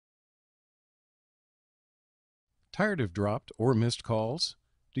Tired of dropped or missed calls?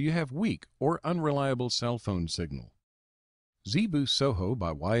 Do you have weak or unreliable cell phone signal? zBoost SOHO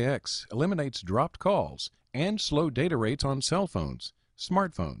by YX eliminates dropped calls and slow data rates on cell phones,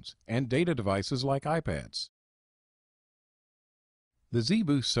 smartphones, and data devices like iPads. The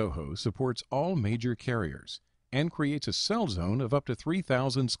zBoost SOHO supports all major carriers and creates a cell zone of up to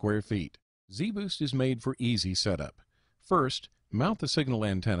 3,000 square feet. zBoost is made for easy setup. First, mount the signal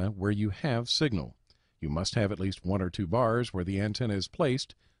antenna where you have signal. You must have at least 1 or 2 bars where the antenna is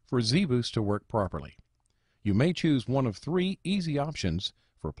placed for zBoost to work properly. You may choose one of 3 easy options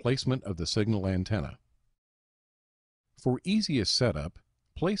for placement of the signal antenna. For easiest setup,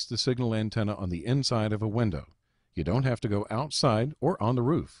 place the signal antenna on the inside of a window. You don't have to go outside or on the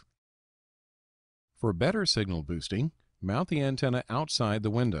roof. For better signal boosting, mount the antenna outside the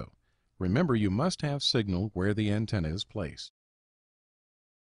window. Remember, you must have signal where the antenna is placed.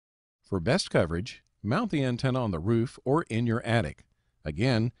 For best coverage, mount the antenna on the roof or in your attic.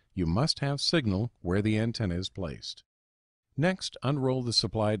 Again, you must have signal where the antenna is placed. Next, unroll the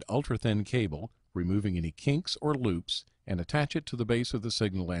supplied ultra-thin cable, removing any kinks or loops, and attach it to the base of the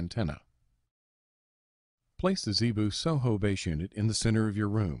signal antenna. Place the zBoost SOHO base unit in the center of your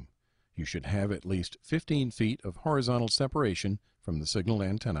room. You should have at least 15 feet of horizontal separation from the signal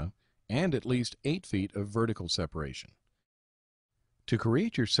antenna and at least 8 feet of vertical separation. To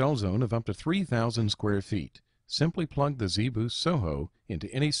create your cell zone of up to 3,000 square feet, simply plug the zBoost SOHO into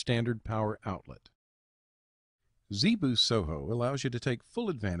any standard power outlet. zBoost SOHO allows you to take full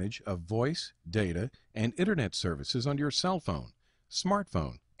advantage of voice, data, and internet services on your cell phone,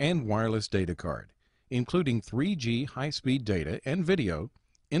 smartphone, and wireless data card, including 3G high-speed data and video,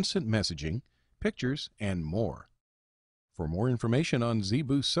 instant messaging, pictures, and more. For more information on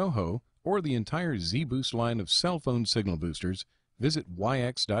zBoost SOHO or the entire zBoost line of cell phone signal boosters, visit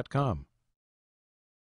YX.com.